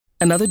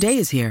Another day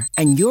is here,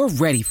 and you're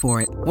ready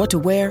for it. What to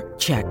wear?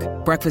 Check.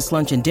 Breakfast,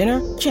 lunch, and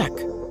dinner? Check.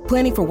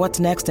 Planning for what's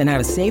next and how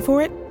to save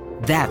for it?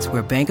 That's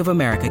where Bank of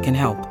America can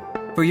help.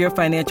 For your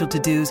financial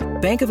to-dos,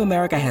 Bank of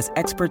America has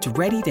experts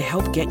ready to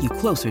help get you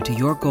closer to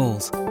your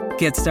goals.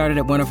 Get started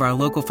at one of our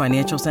local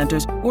financial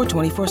centers or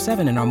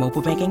 24/7 in our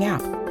mobile banking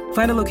app.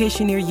 Find a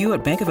location near you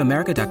at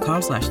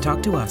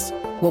bankofamerica.com/talktous.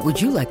 What would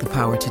you like the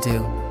power to do?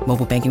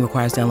 Mobile banking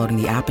requires downloading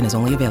the app and is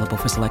only available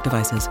for select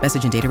devices.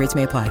 Message and data rates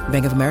may apply.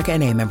 Bank of America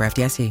N.A., member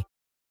FDIC.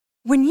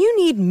 When you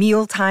need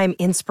mealtime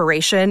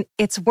inspiration,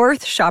 it's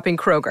worth shopping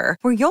Kroger,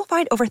 where you'll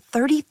find over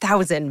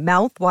 30,000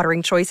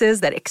 mouth-watering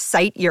choices that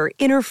excite your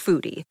inner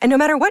foodie. And no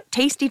matter what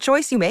tasty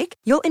choice you make,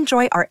 you'll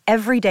enjoy our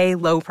everyday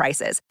low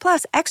prices,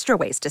 plus extra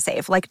ways to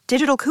save, like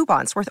digital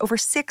coupons worth over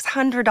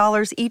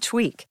 $600 each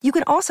week. You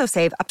can also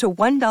save up to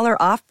 $1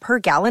 off per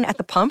gallon at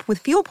the pump with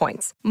fuel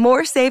points.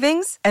 More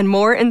savings and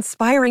more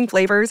inspiring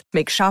flavors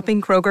make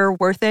shopping Kroger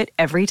worth it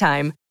every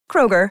time.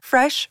 Kroger,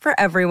 fresh for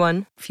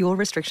everyone. Fuel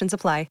restrictions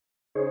apply.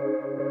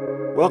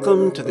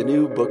 Welcome to the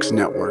New Books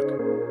Network.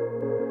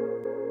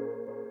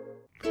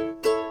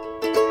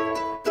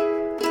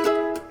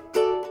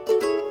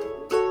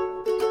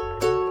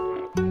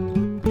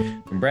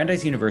 From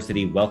Brandeis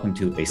University, welcome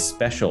to a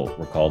special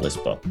Recall This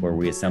Book, where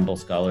we assemble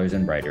scholars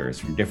and writers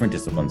from different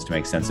disciplines to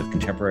make sense of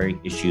contemporary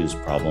issues,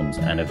 problems,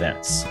 and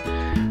events.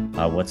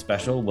 What's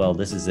special? Well,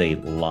 this is a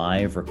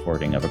live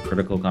recording of a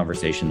critical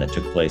conversation that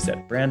took place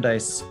at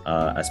Brandeis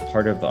as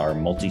part of our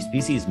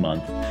Multi-Species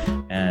Month,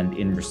 and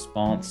in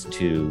response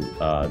to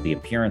the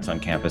appearance on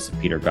campus of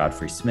Peter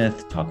Godfrey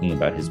Smith talking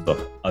about his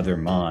book, Other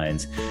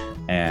Minds,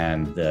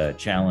 and the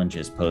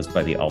challenges posed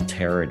by the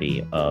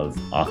alterity of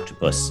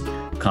octopus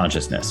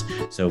consciousness.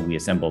 So we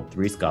assembled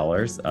three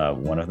scholars,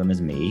 one of them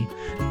is me,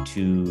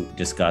 to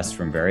discuss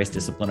from various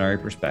disciplinary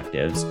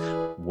perspectives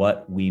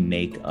what we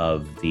make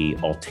of the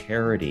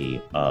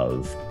alterity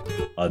of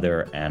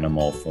other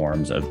animal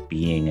forms of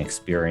being,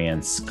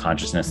 experience,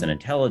 consciousness, and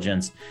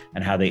intelligence,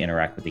 and how they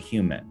interact with the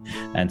human.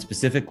 And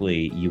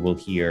specifically, you will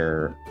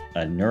hear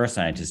a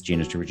neuroscientist,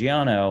 Gina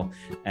Trivigiano,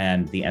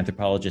 and the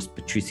anthropologist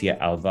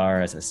Patricia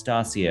Alvarez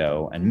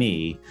Estacio, and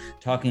me,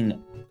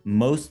 talking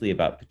mostly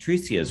about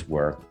Patricia's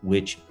work,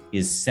 which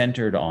is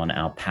centered on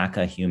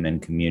alpaca human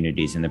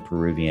communities in the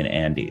Peruvian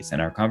Andes.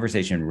 And our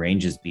conversation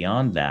ranges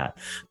beyond that,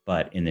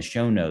 but in the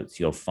show notes,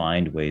 you'll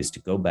find ways to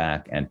go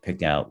back and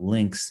pick out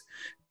links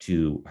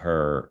to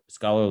her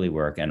scholarly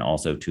work and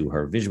also to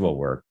her visual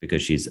work,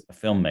 because she's a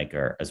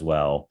filmmaker as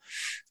well,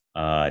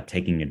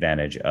 taking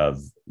advantage of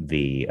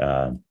the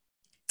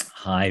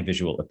high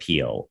visual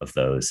appeal of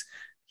those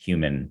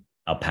human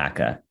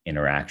alpaca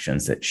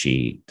interactions that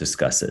she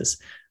discusses.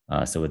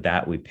 So with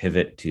that, we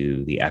pivot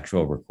to the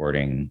actual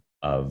recording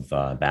of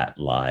that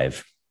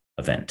live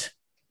event.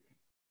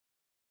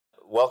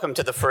 Welcome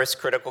to the first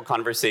critical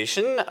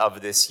conversation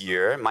of this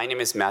year. My name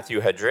is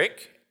Matthew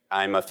Hedrick.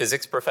 I'm a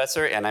physics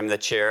professor, and I'm the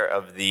chair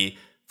of the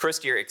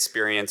First Year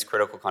Experience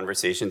Critical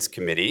Conversations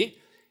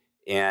Committee.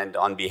 And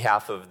on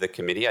behalf of the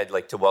committee, I'd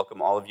like to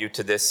welcome all of you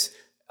to this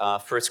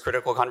first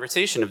critical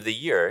conversation of the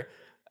year,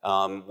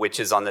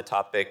 which is on the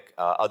topic,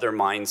 Other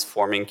Minds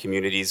Forming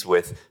Communities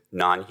with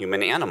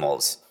Non-Human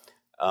Animals.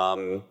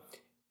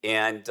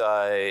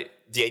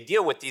 The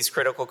idea with these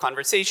critical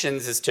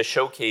conversations is to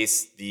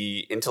showcase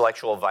the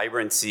intellectual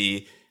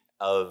vibrancy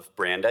of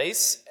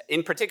Brandeis,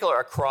 in particular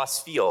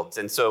across fields.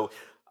 And so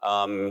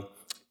our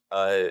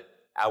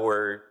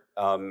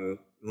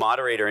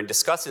moderator and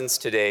discussants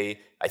today,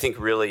 I think,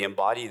 really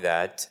embody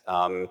that.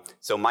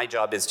 So my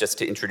job is just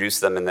to introduce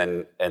them and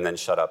then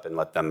shut up and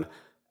let them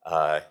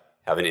have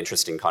an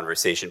interesting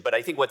conversation. But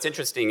I think what's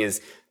interesting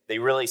is they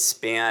really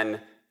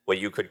span what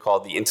you could call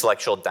the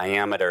intellectual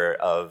diameter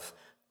of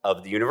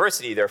the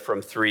university. They're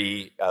from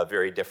three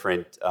very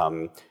different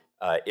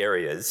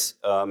areas.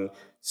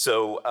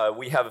 So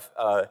we have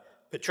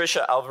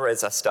Patricia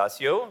Alvarez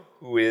Estacio,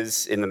 who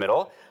is in the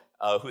middle,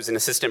 who's an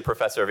assistant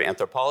professor of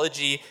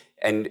anthropology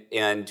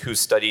and who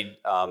studied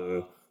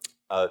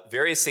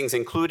various things,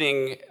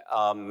 including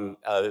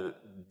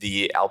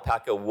the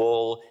alpaca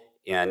wool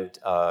and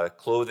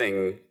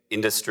clothing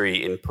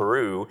industry in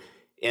Peru.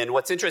 And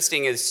what's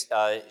interesting is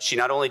she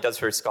not only does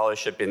her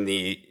scholarship in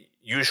the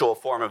usual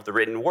form of the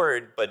written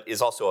word, but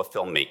is also a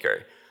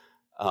filmmaker.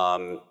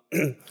 The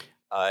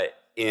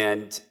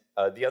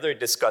other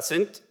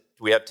discussant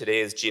we have today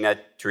is Gina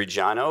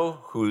Trivigiano,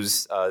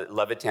 who's a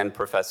Levitan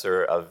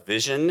professor of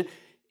vision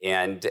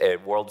and a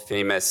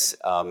world-famous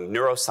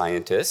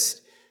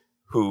neuroscientist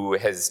who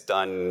has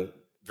done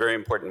very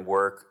important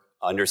work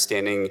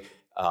understanding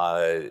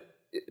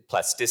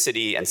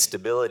plasticity and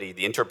stability,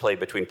 the interplay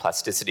between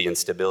plasticity and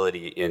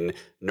stability in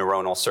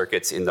neuronal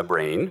circuits in the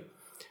brain.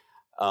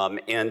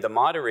 And the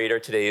moderator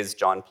today is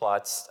John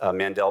Plotz,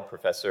 Mandel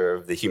Professor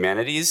of the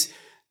Humanities,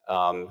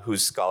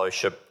 whose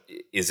scholarship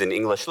is in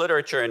English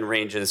literature and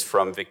ranges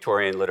from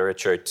Victorian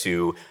literature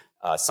to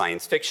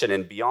science fiction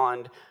and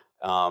beyond,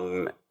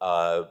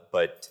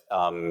 but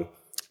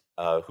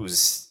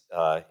whose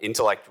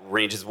intellect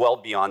ranges well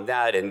beyond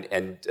that,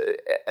 and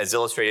as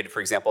illustrated,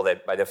 for example,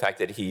 that by the fact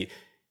that he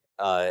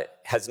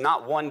has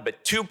not one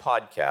but two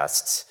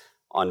podcasts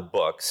on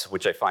books,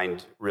 which I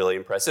find really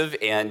impressive,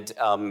 and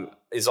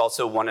is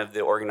also one of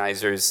the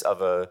organizers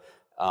of a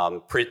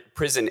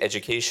prison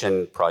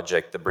education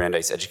project, the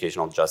Brandeis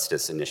Educational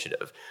Justice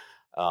Initiative.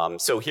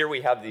 So here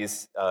we have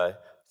these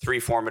three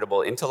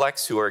formidable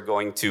intellects who are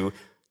going to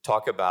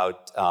talk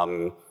about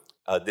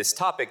this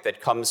topic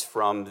that comes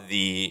from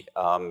the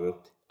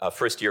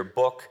first-year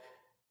book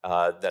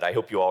that I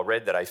hope you all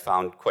read, that I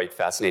found quite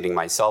fascinating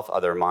myself,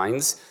 Other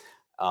Minds.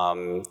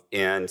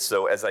 And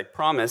so as I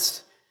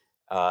promised,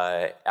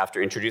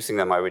 after introducing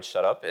them, I would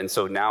shut up. And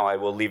so now I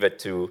will leave it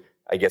to,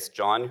 I guess,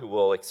 John, who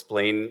will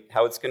explain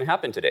how it's going to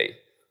happen today.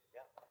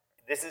 Yeah.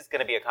 This is going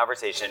to be a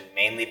conversation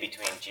mainly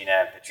between Gina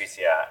and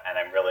Patricia, and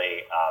I'm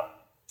really,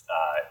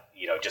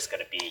 just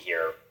going to be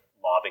here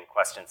lobbing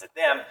questions at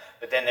them,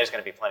 but then there's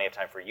going to be plenty of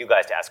time for you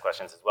guys to ask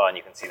questions as well, and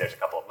you can see there's a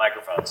couple of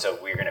microphones, so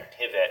we're going to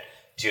pivot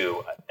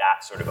to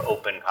that sort of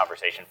open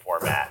conversation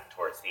format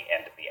towards the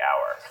end of the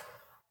hour.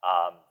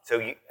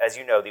 As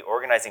you know, the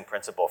organizing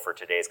principle for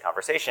today's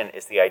conversation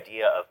is the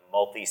idea of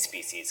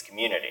multi-species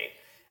community.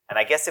 And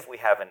I guess if we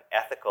have an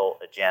ethical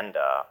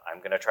agenda, I'm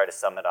going to try to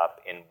sum it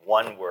up in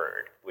one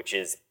word, which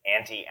is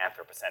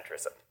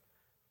anti-anthropocentrism.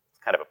 It's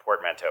kind of a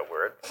portmanteau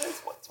word, but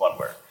it's one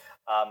word.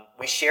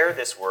 We share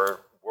this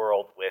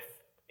world with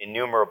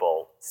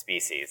innumerable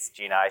species.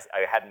 Gina,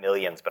 I had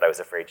millions, but I was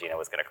afraid Gina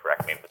was going to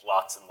correct me, with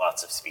lots and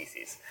lots of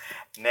species,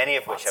 many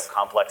of which have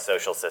complex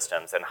social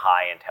systems and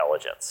high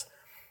intelligence.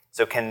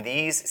 So can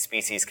these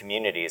species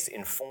communities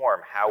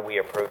inform how we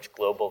approach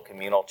global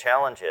communal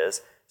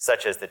challenges,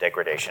 such as the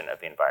degradation of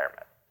the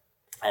environment?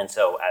 And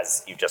so,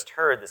 as you just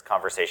heard, this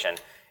conversation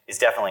is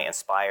definitely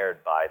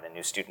inspired by the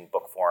New Student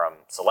Book Forum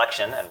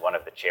selection, and one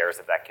of the chairs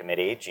of that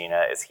committee,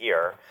 Gina, is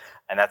here.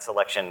 And that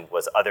selection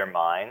was Other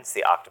Minds,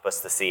 The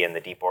Octopus, the Sea, and the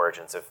Deep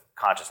Origins of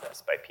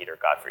Consciousness by Peter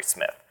Godfrey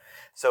Smith.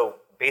 So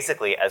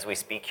basically, as we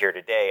speak here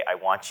today, I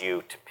want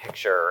you to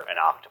picture an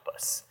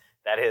octopus.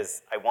 That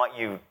is, I want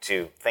you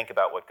to think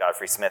about what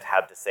Godfrey Smith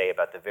had to say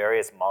about the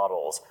various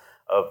models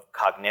of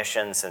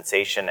cognition,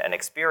 sensation, and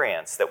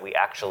experience that we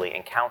actually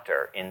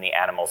encounter in the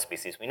animal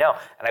species we know.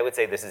 And I would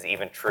say this is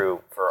even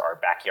true for our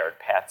backyard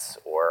pets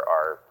or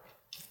our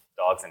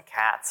dogs and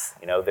cats.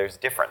 There's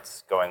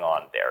difference going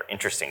on there,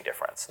 interesting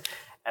difference.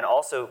 And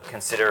also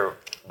consider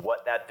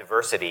what that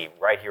diversity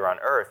right here on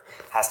Earth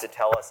has to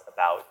tell us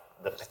about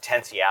the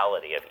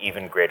potentiality of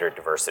even greater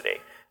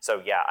diversity.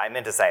 So yeah, I'm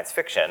into science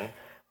fiction,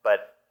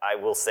 but I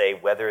will say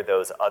whether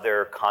those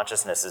other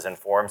consciousnesses and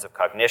forms of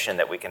cognition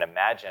that we can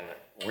imagine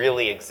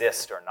really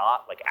exist or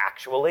not, like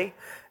actually,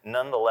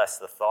 nonetheless,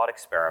 the thought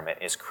experiment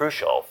is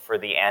crucial for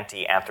the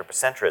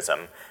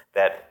anti-anthropocentrism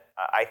that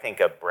I think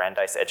a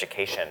Brandeis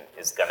education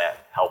is going to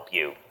help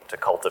you to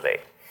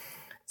cultivate.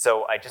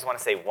 So I just want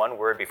to say one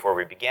word before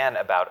we begin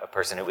about a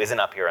person who isn't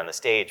up here on the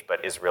stage,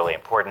 but is really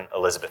important,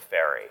 Elizabeth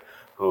Ferry,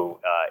 who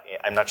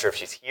I'm not sure if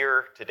she's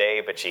here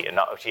today, but she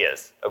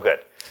is. Oh, good.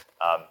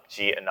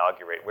 She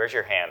inaugurated. Where's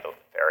your hand,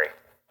 Ferry?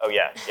 Oh,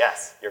 yeah.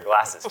 Yes, your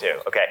glasses too.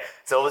 Okay.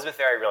 So Elizabeth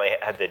Ferry really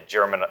had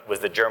was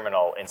the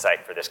germinal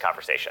insight for this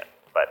conversation,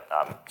 but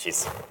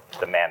she's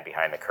the man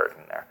behind the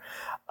curtain there.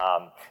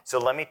 So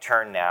let me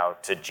turn now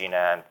to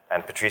Gina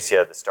and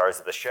Patricia, the stars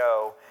of the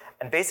show.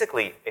 And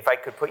basically, if I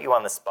could put you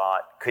on the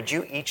spot, could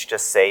you each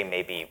just say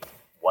maybe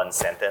one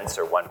sentence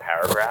or one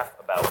paragraph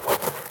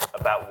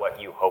about what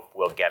you hope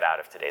we'll get out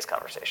of today's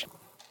conversation?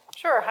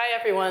 Sure. Hi,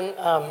 everyone.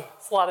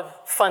 It's a lot of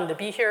fun to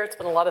be here. It's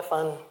been a lot of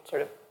fun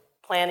sort of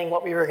planning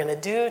what we were going to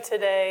do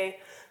today.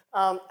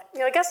 I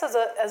guess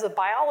as a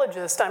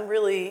biologist, I'm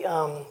really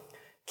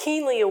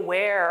keenly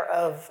aware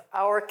of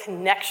our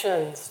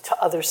connections to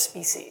other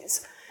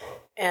species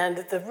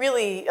and the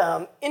really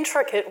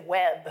intricate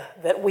web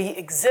that we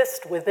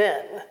exist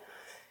within.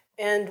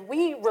 And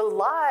we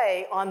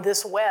rely on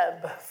this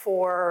web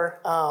for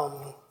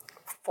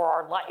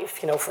our life,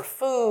 for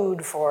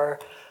food, for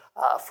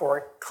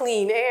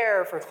clean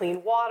air, for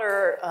clean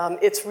water.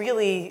 It's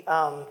really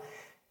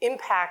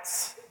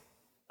impacts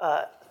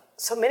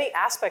so many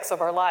aspects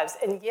of our lives.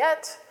 And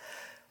yet,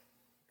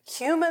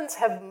 humans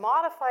have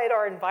modified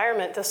our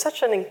environment to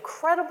such an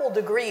incredible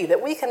degree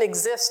that we can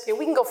exist,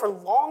 we can go for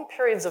long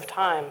periods of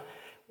time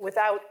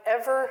without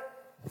ever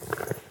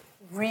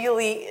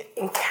really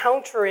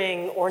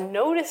encountering or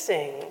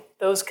noticing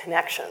those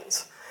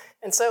connections.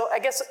 And so I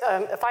guess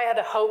if I had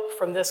a hope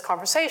from this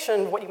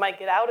conversation, what you might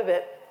get out of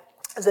it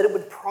is that it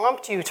would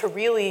prompt you to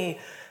really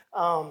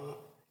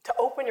to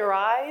open your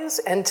eyes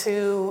and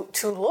to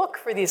look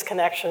for these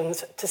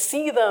connections, to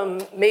see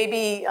them,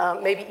 maybe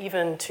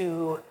even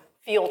to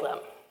feel them.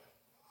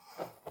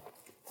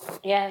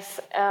 Yes.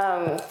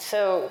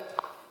 So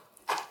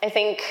I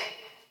think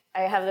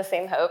I have the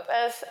same hope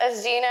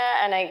as Gina,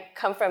 and I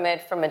come from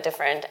it from a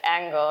different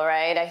angle,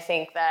 right? I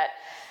think that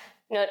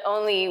not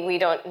only we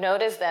don't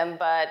notice them,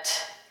 but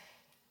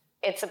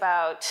it's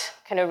about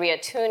kind of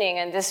reattuning,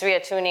 and this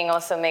reattuning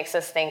also makes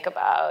us think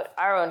about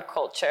our own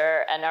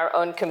culture and our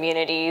own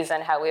communities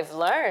and how we've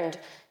learned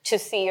to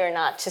see or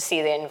not to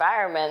see the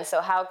environment.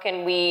 So how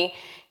can we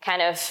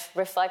kind of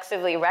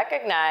reflexively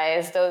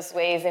recognize those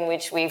ways in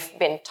which we've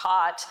been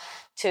taught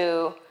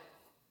to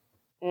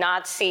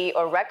not see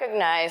or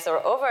recognize or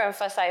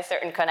overemphasize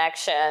certain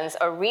connections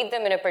or read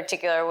them in a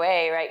particular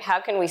way, right? How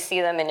can we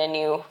see them in a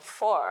new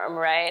form,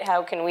 right?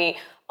 How can we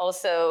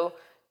also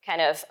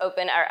kind of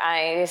open our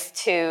eyes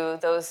to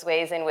those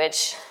ways in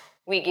which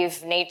we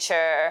give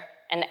nature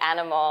and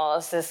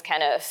animals this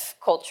kind of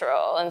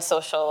cultural and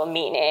social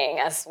meaning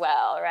as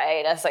well,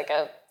 right? As like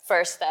a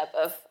first step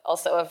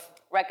of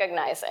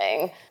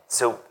recognizing.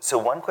 So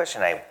one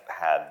question I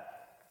had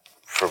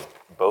for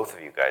both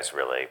of you guys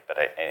really, but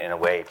in a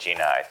way,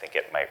 Gina, I think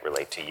it might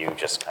relate to you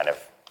just kind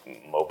of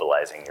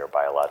mobilizing your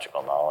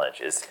biological knowledge,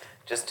 is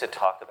just to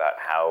talk about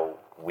how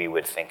we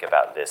would think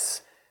about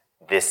this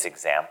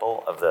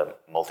example of the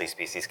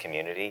multi-species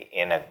community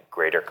in a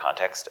greater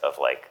context of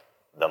like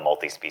the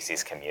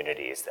multi-species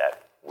communities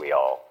that we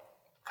all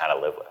kind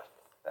of live with.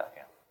 So,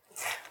 yeah.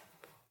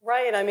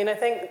 Right. I mean, I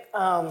think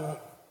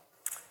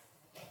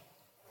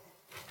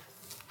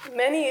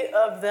many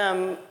of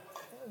them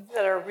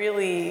that are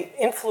really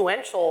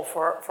influential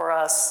for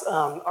us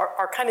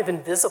are kind of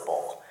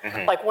invisible.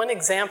 Mm-hmm. Like one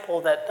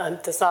example that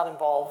does not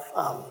involve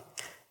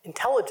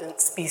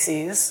intelligent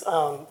species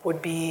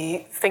would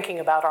be thinking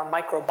about our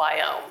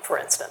microbiome, for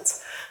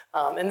instance.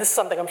 And this is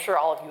something I'm sure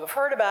all of you have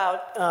heard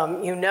about.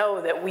 You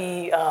know that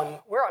we're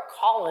a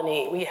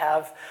colony. We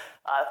have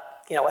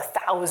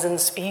 1,000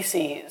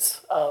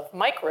 species of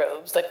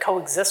microbes that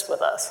coexist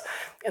with us.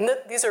 And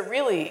these are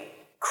really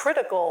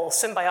critical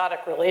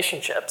symbiotic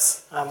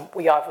relationships.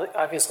 We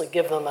obviously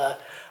give them a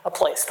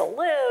place to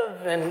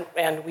live,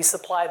 and we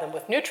supply them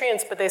with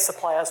nutrients, but they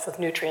supply us with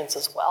nutrients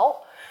as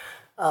well.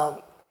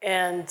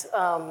 It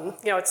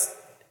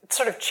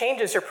sort of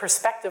changes your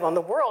perspective on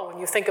the world when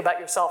you think about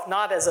yourself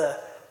not as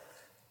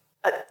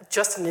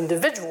just an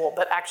individual,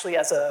 but actually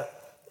as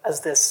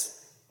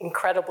this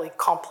incredibly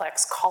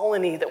complex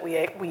colony that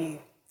we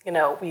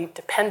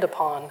depend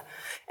upon.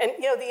 And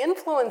the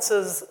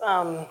influences.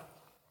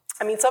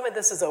 Some of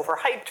this is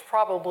overhyped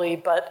probably,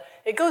 but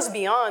it goes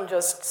beyond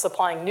just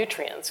supplying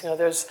nutrients.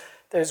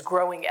 There's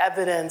growing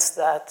evidence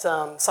that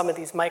some of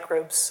these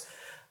microbes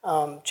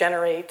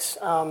generate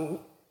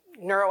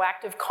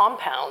neuroactive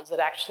compounds that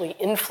actually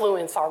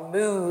influence our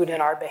mood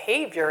and our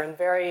behavior in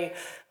very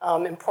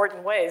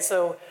important ways.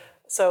 So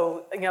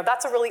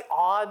that's a really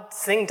odd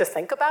thing to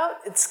think about.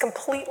 It's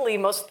completely,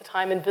 most of the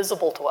time,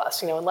 invisible to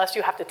us, unless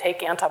you have to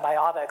take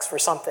antibiotics for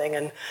something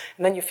and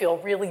then you feel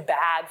really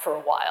bad for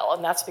a while.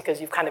 And that's because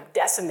you've kind of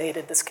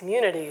decimated this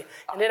community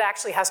and it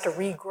actually has to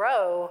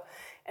regrow,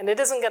 and it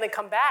isn't going to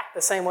come back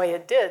the same way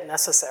it did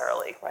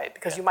necessarily, right?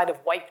 Because you might have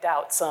wiped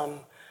out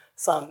some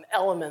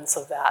elements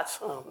of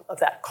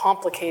that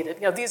complicated,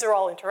 these are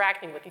all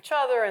interacting with each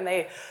other and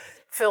they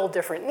fill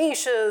different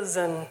niches.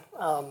 And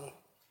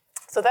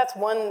so that's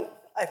one,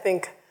 I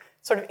think,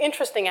 sort of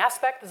interesting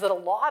aspect, is that a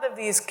lot of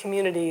these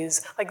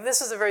communities, like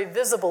this is a very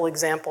visible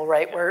example,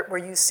 right, where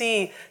you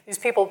see these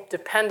people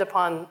depend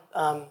upon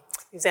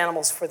these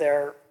animals for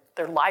their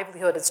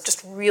livelihood. It's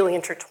just really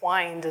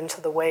intertwined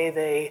into the way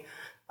they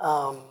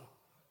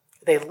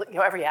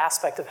every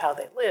aspect of how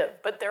they live.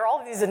 But there are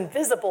all these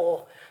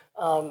invisible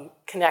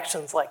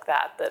connections like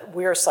that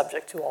we're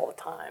subject to all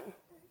the time.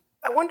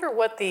 I wonder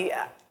what the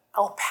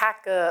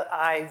alpaca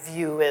eye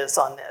view is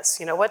on this.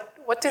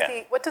 What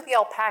did the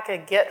alpaca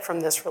get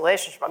from this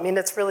relationship? I mean,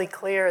 it's really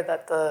clear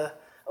that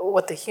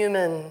what the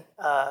human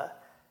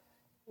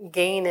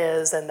gain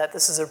is, and that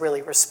this is a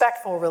really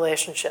respectful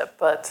relationship.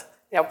 But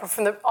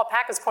from the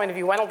alpaca's point of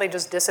view, why don't they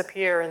just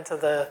disappear into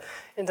the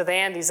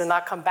Andes and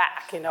not come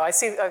back? I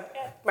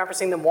remember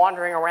seeing them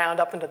wandering around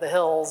up into the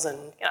hills, and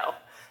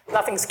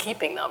nothing's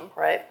keeping them,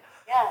 right?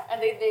 Yeah,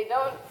 and they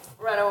don't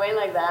run away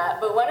like that.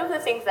 But one of the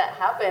things that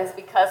happens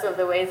because of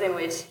the ways in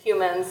which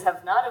humans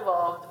have not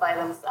evolved by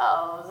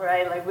themselves,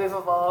 right? Like we've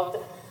evolved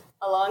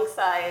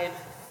alongside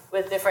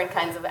with different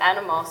kinds of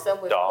animals.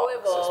 Some we've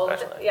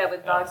co-evolved. Yeah,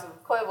 with dogs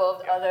we've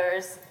co-evolved. Yeah.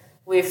 Others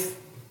we've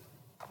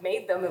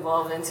made them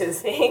evolve into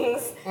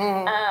things.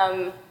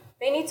 Mm-hmm.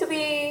 They need to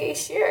be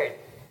sheared,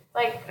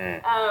 like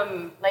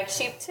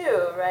sheep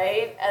too,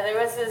 right? And there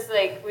was this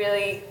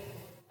really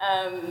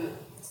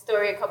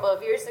story a couple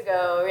of years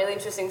ago, a really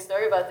interesting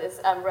story about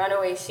this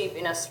runaway sheep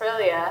in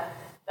Australia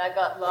that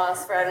got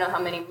lost for I don't know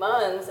how many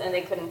months, and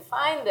they couldn't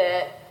find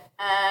it.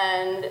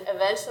 And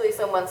eventually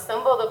someone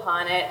stumbled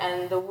upon it,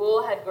 and the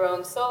wool had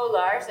grown so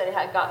large that it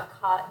had got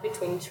caught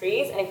between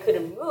trees and it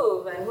couldn't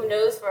move, and who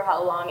knows for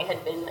how long it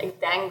had been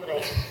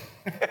dangling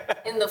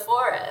in the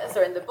forest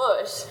or in the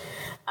bush.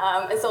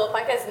 And so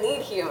alpacas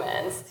need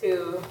humans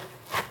to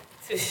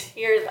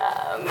shear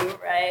them,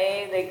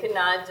 right? They could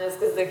not just,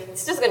 because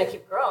it's just going to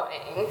keep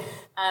growing.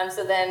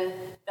 So then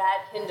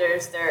that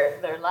hinders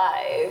their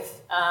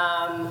life.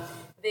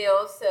 They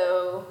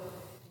also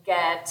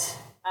get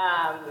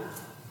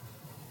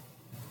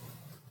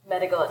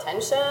medical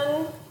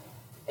attention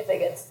if they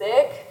get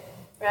sick,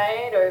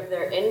 right, or if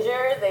they're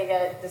injured, they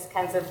get this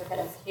kinds of kind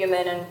of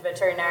human and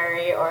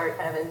veterinary or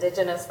kind of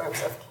indigenous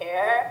forms of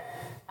care.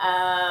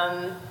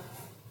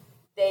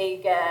 They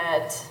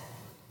get,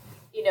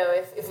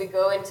 if we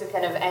go into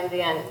kind of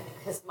Andean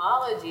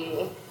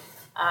cosmology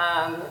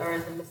or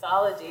the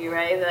mythology,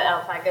 right, the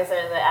alpacas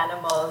are the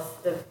animals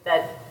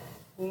that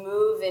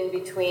move in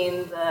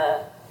between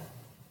the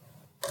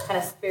kind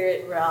of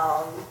spirit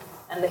realm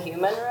and the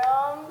human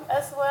realm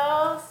as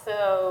well.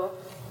 So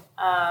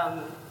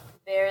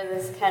they're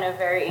this kind of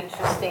very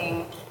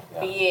interesting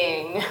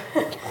being.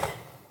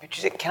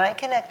 Can I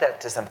connect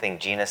that to something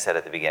Gina said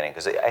at the beginning?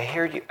 Because I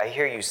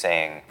hear you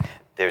saying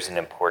there's an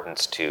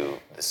importance to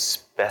the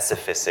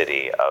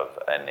specificity of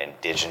an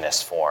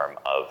indigenous form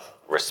of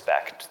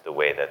respect, the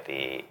way that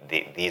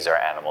these are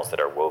animals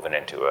that are woven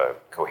into a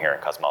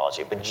coherent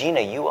cosmology. But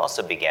Gina, you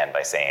also began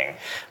by saying,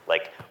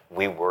 like,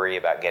 we worry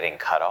about getting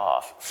cut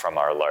off from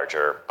our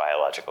larger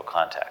biological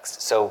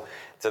context. So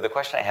the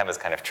question I have is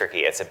kind of tricky.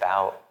 It's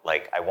about,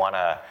 like, I want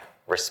to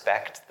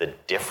respect the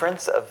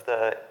difference of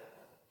the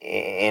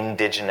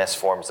indigenous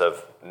forms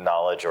of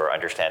knowledge or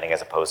understanding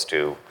as opposed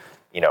to,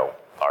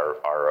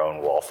 our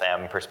own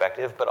Waltham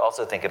perspective, but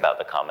also think about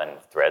the common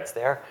threads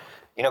there.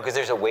 Because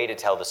there's a way to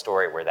tell the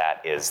story where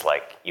that is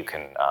like, you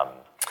can,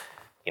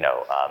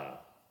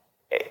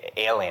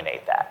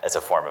 alienate that as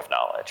a form of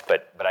knowledge.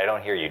 But I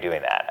don't hear you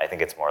doing that. I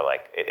think it's more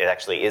like, it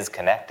actually is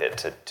connected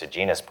to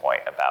Gina's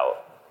point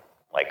about,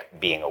 like,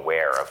 being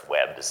aware of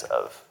webs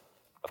of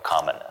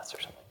commonness or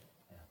something.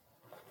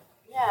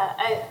 Yeah,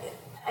 I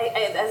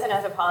as an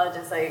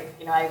anthropologist, I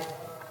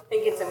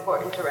think it's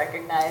important to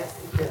recognize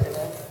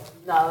indigenous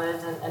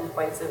knowledge and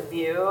points of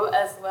view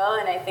as well.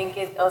 And I think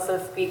it also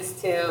speaks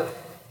to,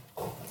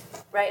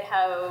 right,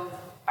 how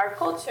our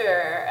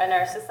culture and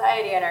our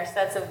society and our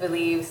sets of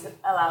beliefs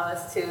allow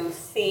us to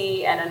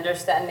see and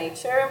understand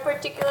nature in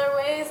particular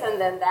ways,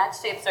 and then that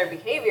shapes our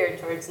behavior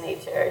towards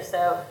nature.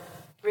 So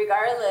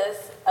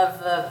regardless of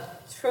the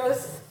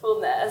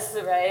truthfulness,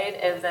 right,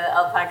 if the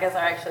alpacas are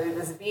actually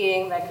this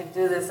being that could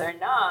do this or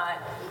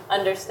not,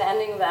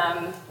 understanding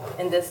them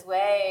in this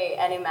way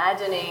and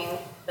imagining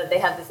that they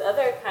have this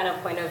other kind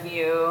of point of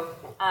view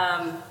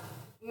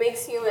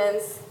makes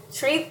humans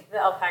treat the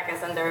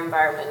alpacas and their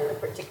environment in a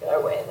particular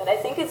way that I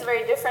think is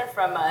very different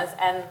from us,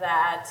 and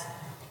that,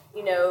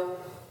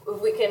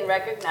 if we can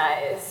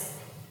recognize,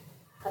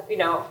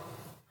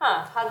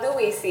 how do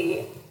we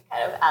see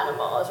kind of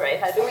animals, right?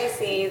 How do we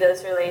see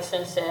those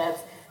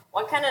relationships?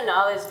 What kind of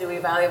knowledge do we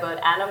value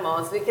about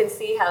animals? We can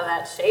see how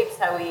that shapes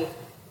how we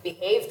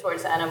behave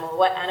towards animals,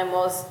 what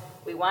animals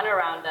we want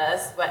around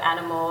us, what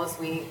animals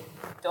we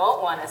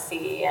don't want to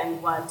see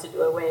and want to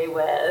do away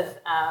with,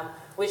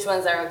 which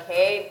ones are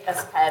okay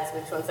as pets,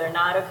 which ones are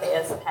not okay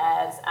as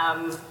pets,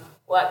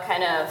 what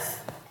kind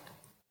of,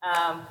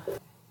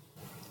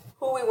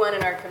 who we want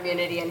in our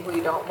community and who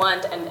we don't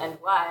want, and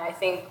why. I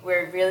think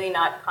we're really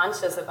not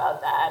conscious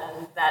about that,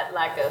 and that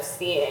lack of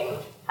seeing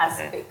has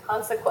big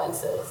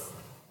consequences.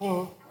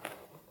 Mm-hmm.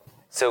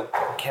 So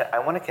I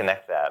want to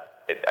connect that.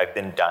 I've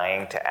been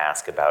dying to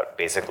ask about,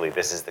 basically,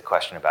 this is the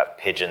question about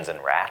pigeons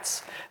and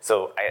rats.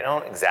 So I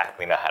don't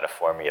exactly know how to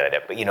formulate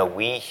it, but,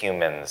 we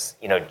humans,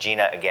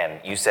 Gina,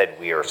 again, you said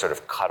we are sort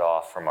of cut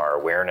off from our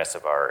awareness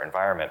of our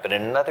environment, but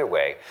in another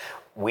way,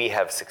 we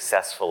have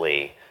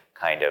successfully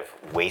kind of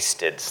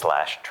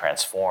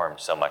wasted/transformed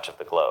so much of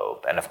the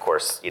globe. And of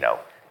course,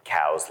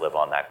 cows live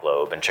on that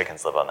globe and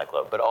chickens live on that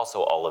globe, but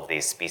also all of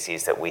these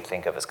species that we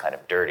think of as kind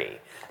of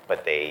dirty,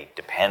 but they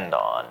depend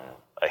on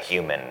a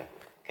human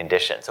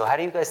condition. So how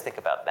do you guys think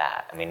about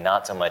that? I mean,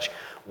 not so much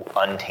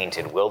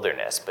untainted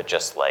wilderness, but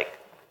just like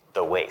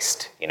the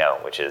waste,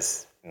 which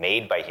is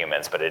made by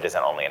humans, but it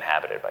isn't only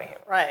inhabited by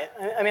humans. Right.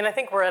 I mean, I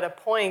think we're at a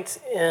point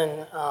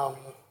in,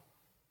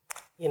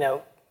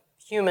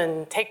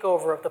 human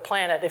takeover of the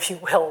planet, if you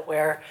will,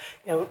 where,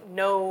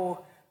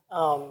 no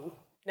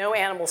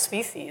animal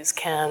species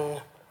can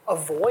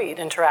avoid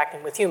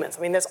interacting with humans.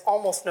 I mean, there's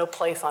almost no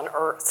place on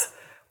Earth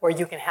where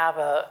you can have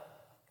a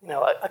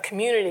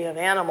community of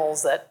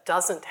animals that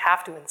doesn't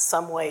have to in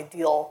some way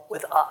deal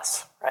with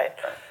us, right?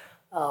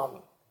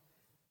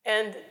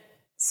 And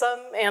some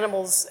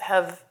animal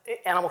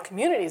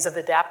communities have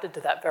adapted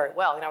to that very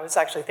well. I was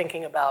actually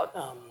thinking about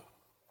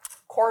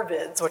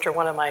corvids, which are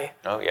one of my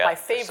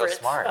favorite. So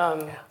smart.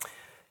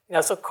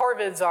 So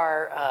corvids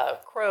are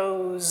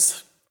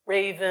crows,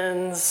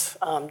 ravens,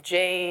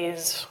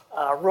 jays,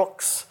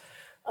 rooks,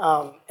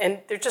 and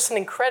they're just an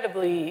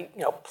incredibly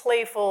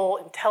playful,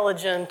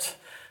 intelligent,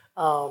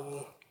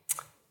 and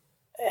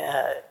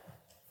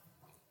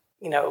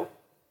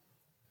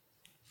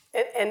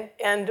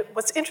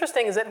what's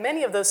interesting is that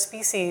many of those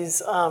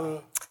species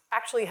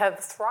actually have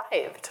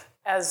thrived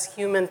as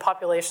human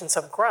populations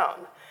have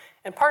grown.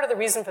 And part of the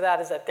reason for that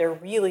is that they're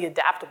really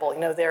adaptable.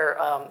 They're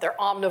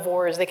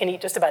omnivores. They can eat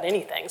just about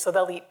anything. So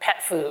they'll eat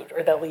pet food,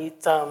 or they'll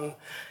eat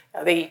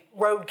they eat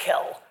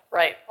roadkill,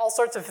 right? All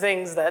sorts of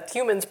things that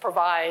humans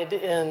provide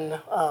in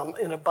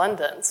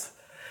abundance.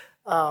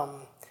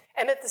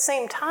 And at the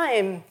same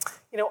time,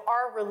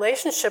 our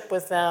relationship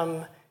with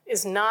them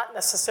is not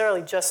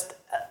necessarily just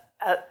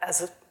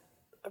as a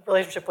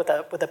relationship with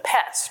a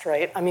pest,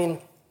 right? I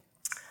mean,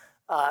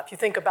 if you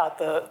think about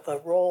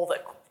the role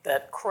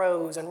that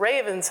crows and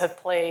ravens have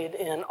played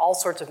in all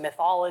sorts of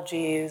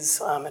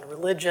mythologies and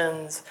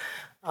religions,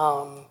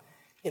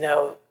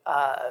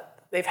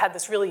 they've had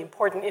this really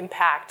important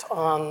impact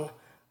on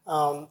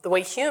the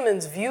way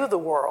humans view the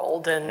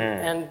world,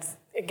 and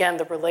again,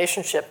 the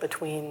relationship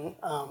between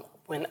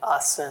when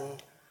us and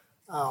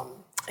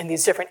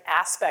these different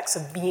aspects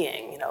of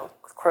being.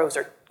 Crows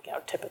are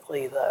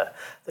typically the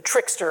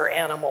trickster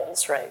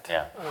animals, right?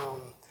 Yeah.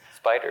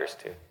 Spiders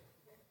too.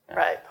 Yeah.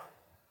 Right.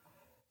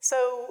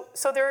 So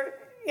there are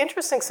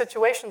interesting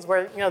situations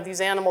where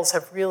these animals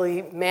have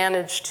really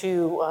managed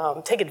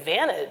to take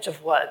advantage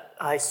of what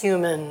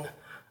human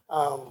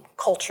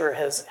culture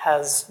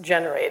has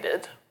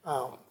generated,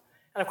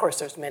 and of course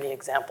there's many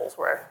examples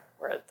where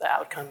the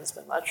outcome has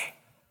been much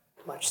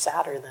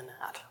sadder than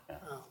that.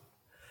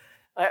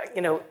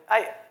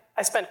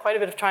 I spent quite a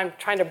bit of time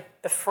trying to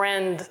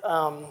befriend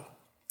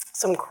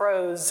some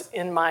crows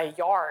in my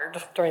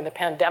yard during the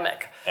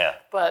pandemic. Yeah.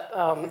 But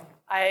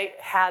I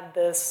had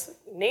this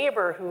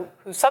neighbor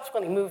who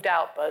subsequently moved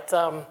out, but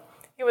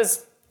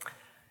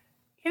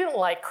he didn't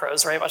like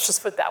crows very much,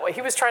 just put it that way.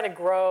 He was trying to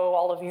grow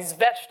all of these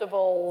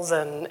vegetables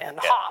and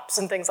hops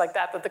and things like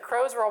that the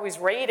crows were always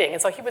raiding.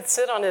 And so he would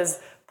sit on his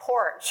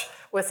porch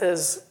with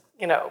his,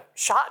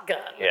 shotgun.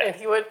 Yeah. And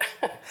he would,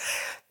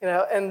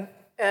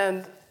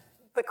 and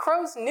the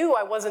crows knew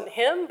I wasn't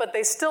him, but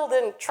they still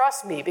didn't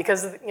trust me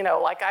because,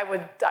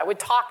 I would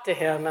talk to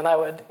him and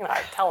I'd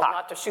tell him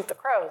not to shoot the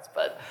crows.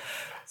 But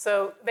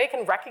so they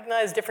can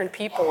recognize different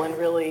people and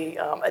really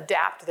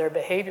adapt their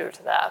behavior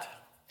to that.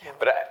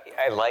 But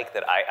I like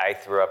that I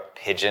threw up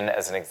pigeon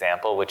as an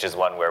example, which is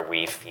one where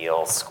we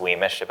feel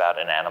squeamish about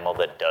an animal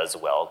that does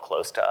well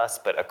close to us,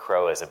 but a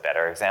crow is a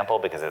better example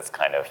because it's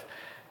got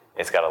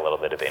a little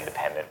bit of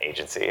independent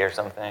agency or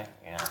something.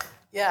 Yeah.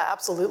 Yeah,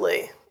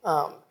 absolutely.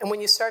 And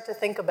when you start to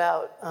think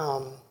about,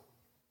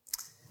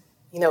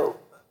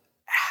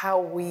 how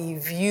we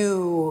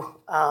view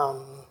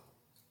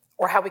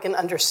or how we can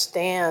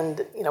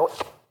understand,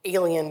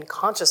 alien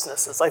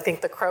consciousnesses, I think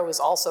the crow is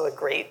also a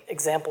great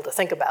example to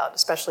think about,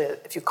 especially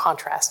if you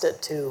contrast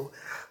it to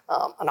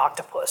an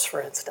octopus, for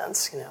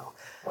instance.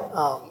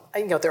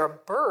 They're a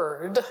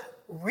bird,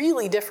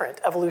 really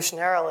different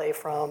evolutionarily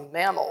from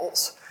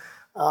mammals,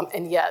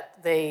 and yet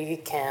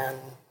they can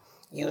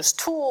use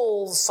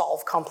tools,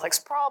 solve complex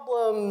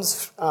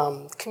problems,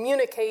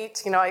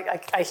 communicate.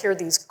 I hear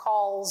these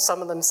calls.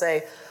 Some of them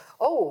say,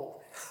 "Oh,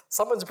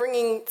 someone's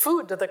bringing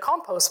food to the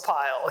compost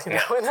pile," and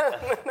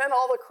then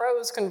all the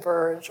crows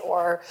converge,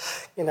 or,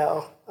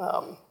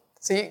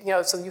 so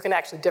you can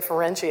actually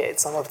differentiate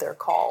some of their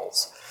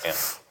calls. Yeah.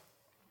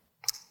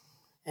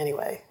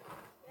 Anyway.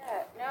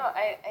 Yeah, no,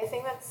 I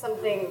think that's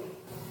something.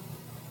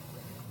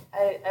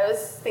 I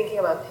was thinking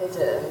about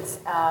pigeons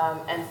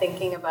and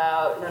thinking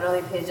about not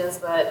only pigeons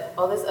but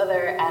all these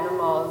other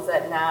animals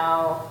that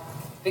now,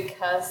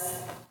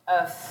 because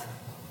of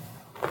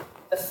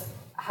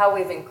how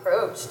we've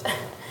encroached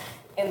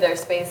in their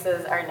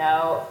spaces, are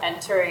now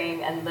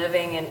entering and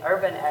living in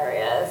urban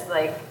areas.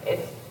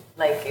 If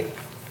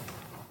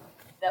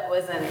that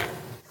wasn't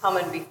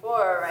common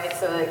before, right?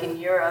 So in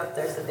Europe,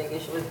 there's a big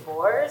issue with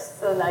boars.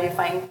 So now you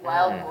find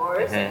wild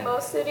boars in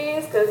most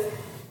cities because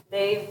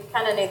they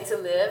kind of need to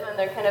live and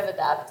they're kind of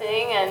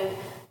adapting. And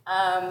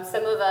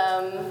some of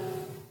them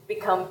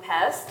become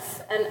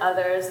pests and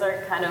others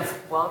are kind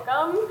of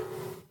welcome.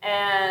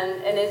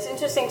 And it's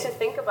interesting to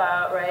think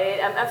about, right?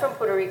 I'm from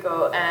Puerto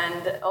Rico,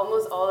 and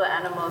almost all the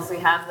animals we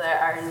have there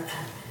are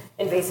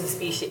invasive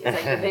species,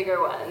 like the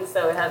bigger ones.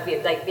 So we have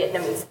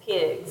Vietnamese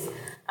pigs,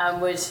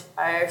 which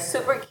are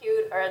super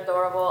cute, are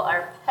adorable,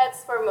 are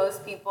pets for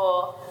most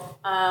people.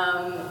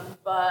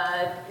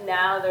 But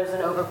now there's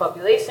an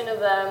overpopulation of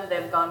them.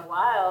 They've gone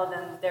wild,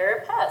 and they're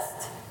a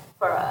pest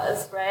for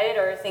us, right?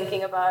 Or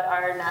thinking about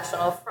our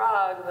national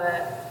frog,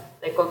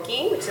 the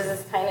coqui, which is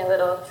this tiny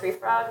little tree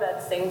frog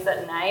that sings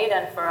at night,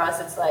 and for us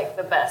it's like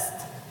the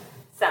best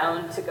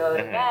sound to go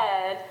to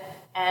bed.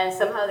 And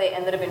somehow they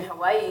ended up in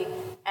Hawaii,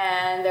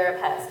 and they're a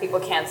pest. People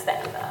can't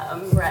stand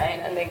them, right?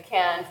 And they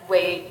can't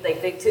wait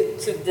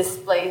to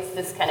displace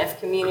this kind of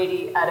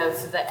community out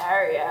of the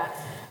area.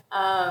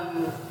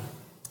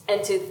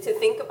 And to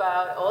think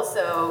about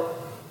also,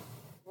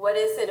 what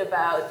is it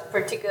about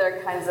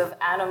particular kinds of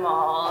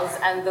animals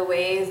and the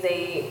ways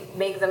they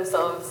make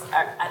themselves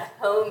at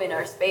home in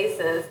our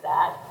spaces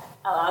that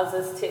allows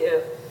us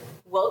to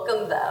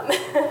welcome them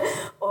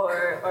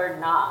or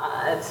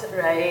not,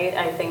 right?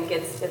 I think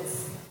it's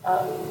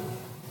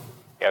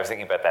I was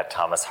thinking about that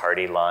Thomas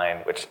Hardy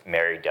line, which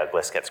Mary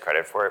Douglas gets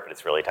credit for it, but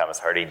it's really Thomas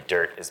Hardy,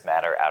 dirt is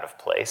matter out of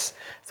place.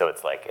 So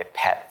it's like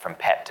from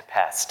pet to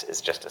pest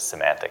is just a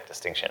semantic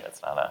distinction.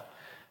 It's not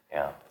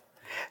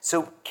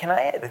So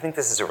I think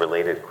this is a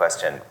related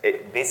question.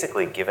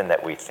 Basically, given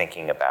that we're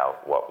thinking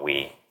about what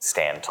we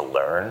stand to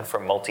learn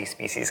from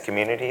multi-species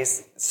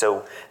communities,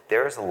 so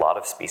there's a lot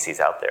of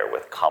species out there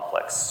with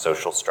complex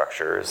social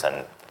structures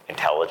and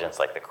intelligence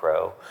like the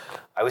crow.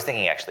 I was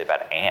thinking actually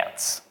about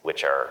ants,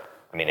 which are,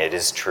 I mean, it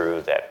is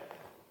true that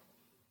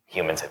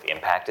humans have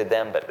impacted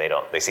them, but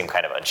they seem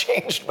kind of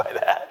unchanged by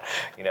that,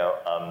 you know?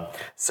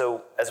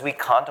 So as we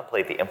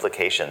contemplate the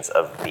implications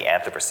of the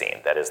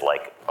Anthropocene, that is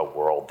like a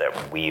world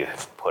that we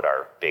have put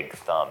our big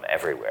thumb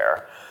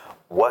everywhere,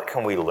 what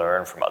can we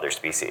learn from other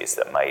species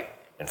that might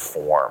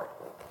inform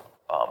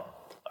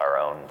our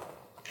own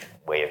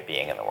way of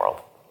being in the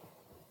world?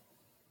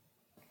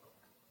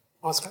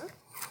 Want to start?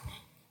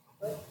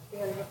 What? You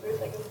want to go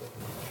first? I can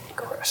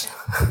Go first.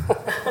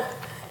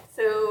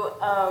 So,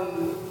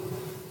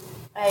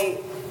 I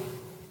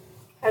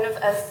kind of,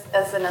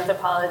 as an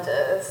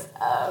anthropologist,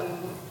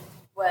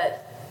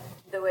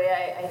 the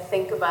way I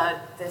think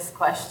about this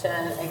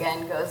question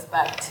again goes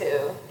back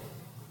to,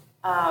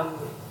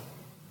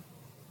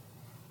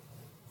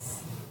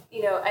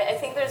 I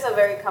think there's a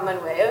very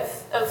common way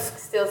of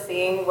still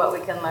seeing what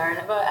we can learn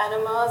about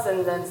animals,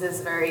 and then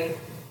this very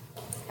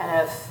kind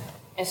of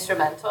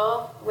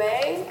instrumental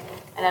way.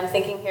 And I'm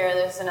thinking here,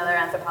 there's another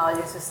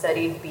anthropologist who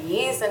studied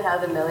bees and how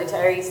the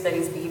military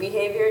studies bee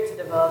behavior to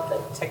develop the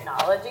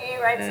technology,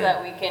 right? So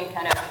that we can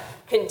kind of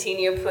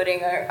continue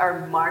putting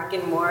our mark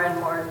in more and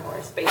more and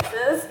more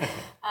spaces.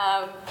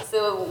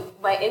 So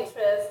my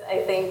interest,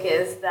 I think,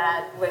 is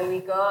that when we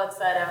go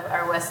outside of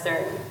our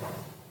Western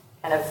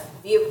kind of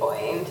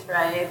viewpoint,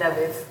 right, that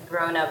we've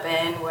grown up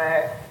in,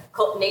 where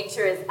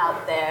nature is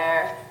out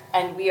there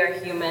and we are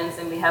humans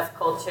and we have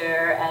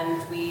culture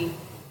and we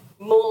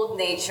mold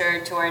nature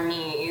to our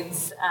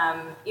needs,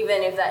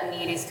 even if that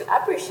need is to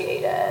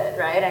appreciate it,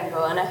 right, and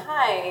go on a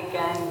hike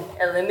and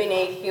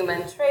eliminate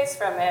human trace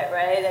from it,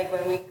 right? Like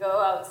when we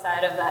go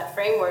outside of that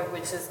framework,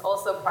 which is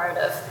also part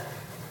of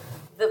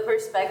the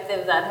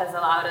perspective that has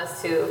allowed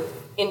us to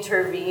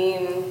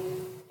intervene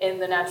in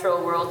the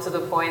natural world to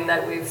the point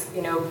that we've,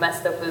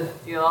 messed up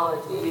with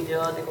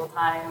geological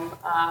time.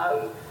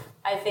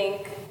 I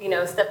think,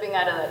 stepping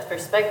out of that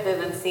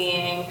perspective and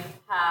seeing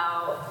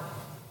how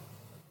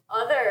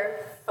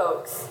other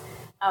folks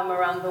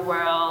around the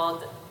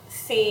world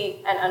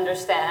see and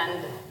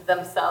understand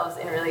themselves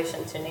in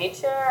relation to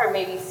nature, or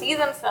maybe see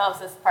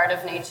themselves as part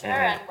of nature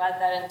and what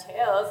that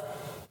entails,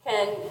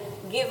 can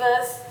give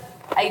us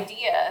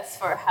ideas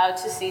for how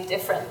to see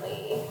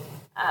differently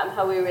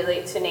how we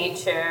relate to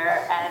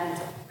nature, and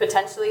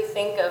potentially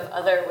think of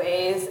other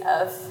ways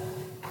of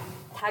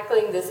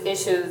tackling these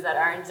issues that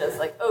aren't just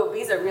like, oh,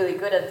 bees are really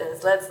good at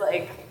this, let's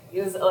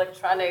use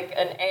electronic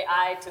and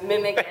AI to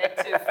mimic it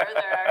to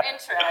further our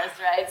interest,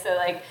 right? So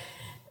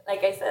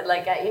like I said,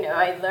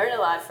 I learned a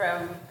lot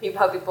from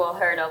how people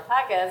herd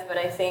alpacas, but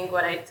I think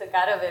what I took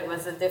out of it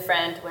was a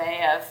different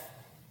way of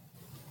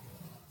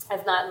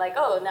not like,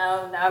 oh,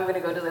 now I'm going to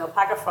go to the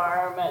alpaca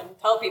farm and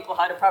tell people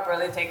how to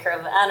properly take care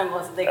of the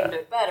animals so they can do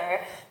it better,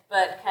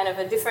 but kind of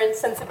a different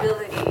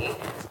sensibility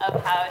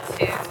of how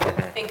to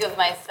think of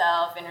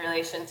myself in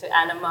relation to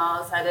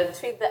animals, how to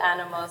treat the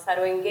animals, how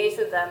to engage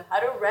with them, how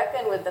to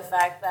reckon with the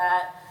fact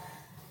that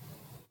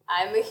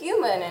I'm a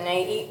human and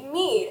I eat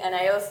meat and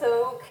I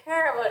also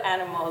care about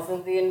animals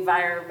and the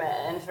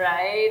environment,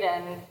 right?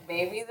 And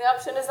maybe the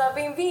option is not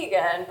being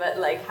vegan, but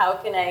how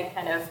can I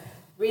kind of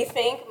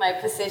rethink my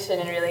position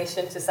in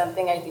relation to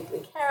something I deeply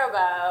care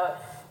about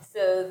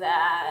so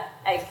that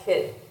I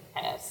could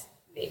kind of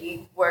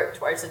maybe work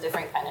towards a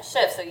different kind of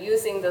shift. So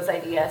using those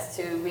ideas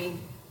to be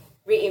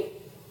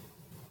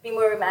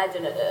more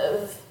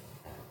imaginative.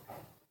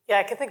 Yeah,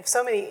 I can think of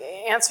so many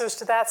answers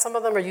to that. Some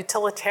of them are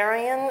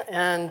utilitarian,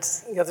 and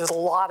there's a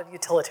lot of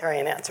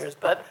utilitarian answers,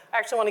 but I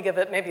actually want to give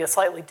it maybe a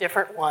slightly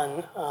different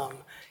one.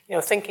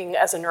 Thinking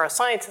as a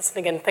neuroscientist,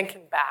 and again,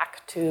 thinking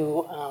back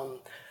to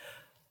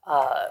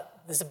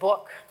this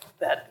book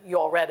that you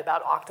all read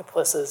about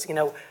octopuses.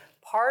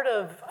 Part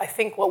of, I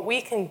think, what we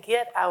can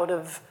get out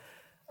of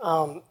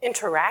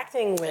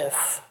interacting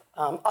with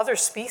other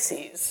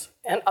species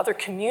and other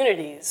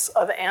communities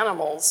of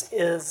animals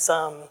is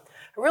a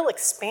real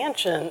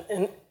expansion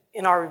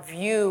in our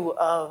view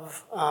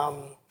of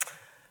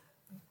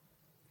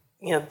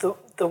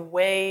the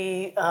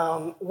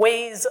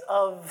ways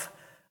of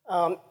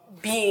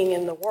being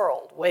in the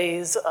world,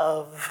 ways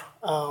of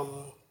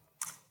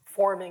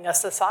forming a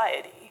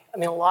society. I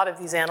mean, a lot of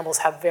these animals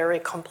have very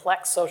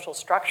complex social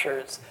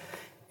structures,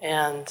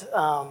 and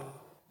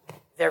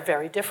they're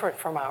very different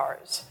from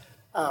ours.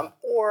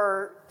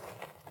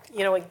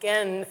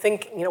 Again,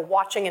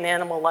 watching an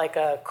animal like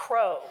a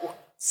crow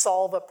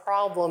solve a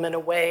problem in a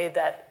way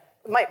that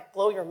might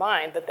blow your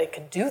mind that they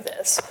could do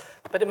this,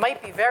 but it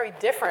might be very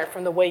different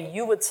from the way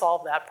you would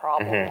solve that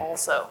problem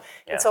also.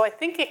 Yeah. And so I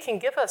think it can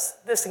give us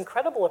this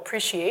incredible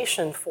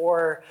appreciation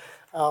for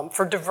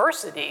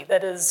diversity,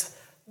 that is,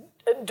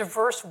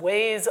 diverse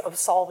ways of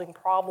solving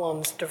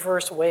problems,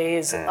 diverse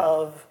ways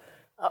of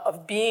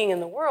being in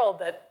the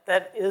world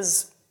that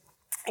is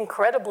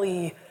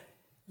incredibly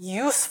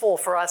useful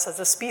for us as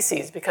a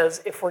species,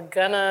 because if we're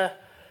gonna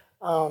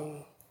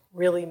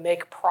really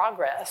make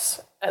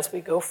progress as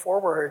we go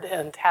forward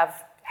and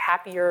have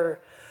happier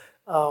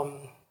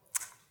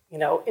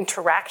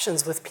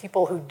interactions with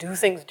people who do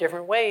things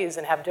different ways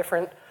and have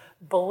different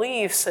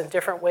beliefs and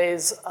different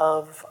ways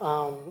of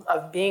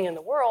being in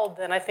the world,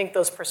 then I think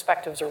those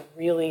perspectives are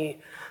really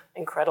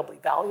incredibly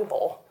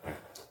valuable.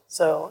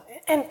 So,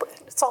 and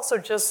it's also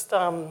just,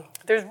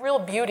 there's real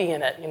beauty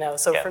in it, you know.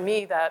 So for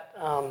me, that,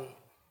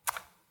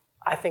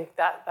 I think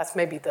that's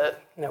maybe the,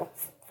 you know,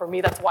 for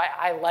me, that's why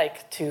I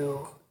like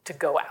to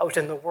go out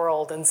in the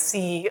world and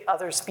see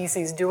other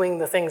species doing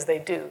the things they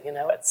do, you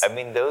know. I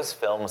mean, those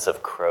films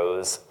of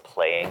crows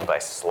playing by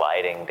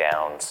sliding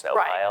down snow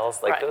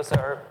piles, like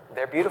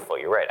they're beautiful,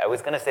 you're right. I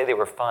was gonna say they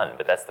were fun,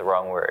 but that's the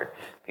wrong word.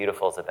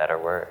 Beautiful is a better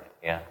word,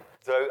 yeah.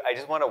 So I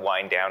just want to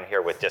wind down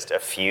here with just a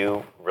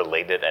few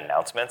related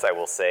announcements. I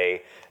will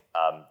say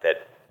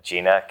that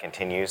Gina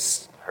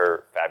continues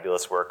her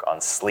fabulous work on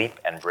sleep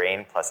and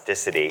brain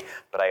plasticity,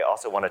 but I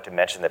also wanted to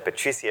mention that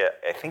Patricia,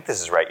 I think this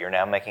is right, you're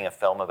now making a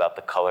film about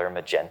the color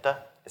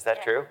magenta. Is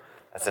that true?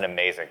 That's an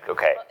amazing,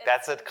 okay. Well,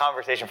 that's a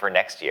conversation for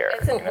next year.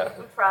 It's in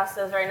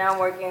process right now. I'm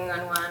working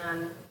on one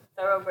on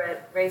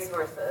thoroughbred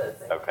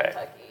racehorses in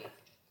Kentucky.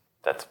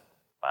 That's,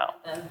 wow.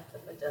 And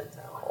the magenta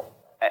one.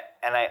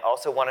 And I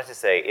also wanted to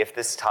say, if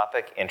this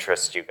topic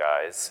interests you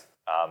guys,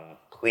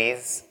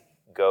 please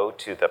go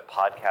to the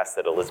podcast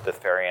that Elizabeth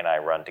Ferry and I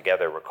run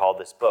together, Recall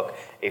This Book.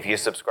 If you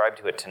subscribe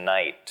to it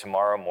tonight,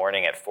 tomorrow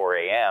morning at 4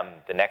 a.m.,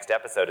 the next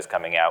episode is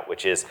coming out,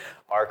 which is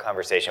our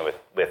conversation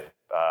with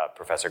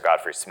Professor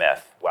Godfrey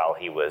Smith while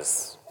he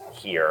was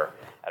here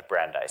at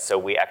Brandeis. So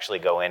we actually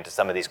go into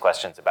some of these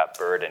questions about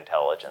bird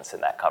intelligence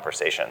in that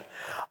conversation.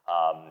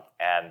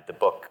 And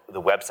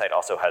the website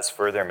also has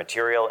further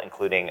material,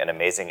 including an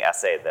amazing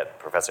essay that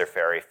Professor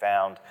Ferry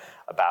found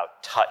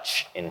about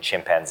touch in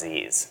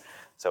chimpanzees.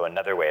 So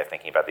another way of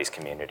thinking about these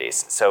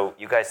communities. So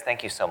you guys,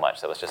 thank you so much.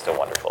 That was just so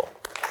wonderful.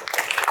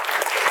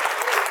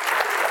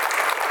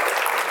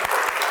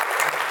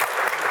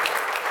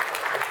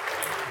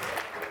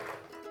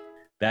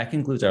 That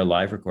concludes our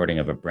live recording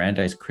of a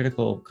Brandeis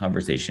critical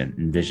conversation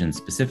envisioned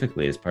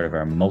specifically as part of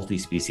our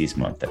multi-species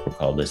month that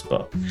Recall This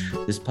Book.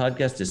 This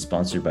podcast is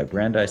sponsored by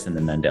Brandeis and the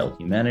Mandel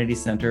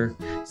Humanities Center,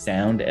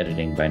 sound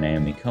editing by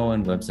Naomi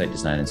Cohen, website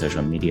design and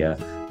social media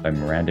by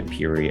Miranda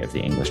Peary of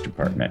the English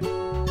Department.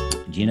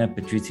 Gina,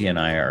 Patricia, and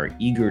I are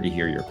eager to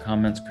hear your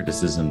comments,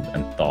 criticisms,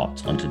 and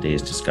thoughts on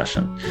today's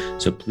discussion.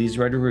 So please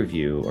write a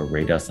review or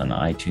rate us on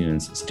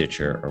iTunes,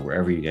 Stitcher, or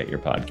wherever you get your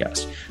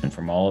podcast. And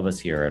from all of us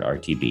here at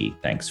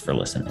RTB, thanks for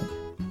listening.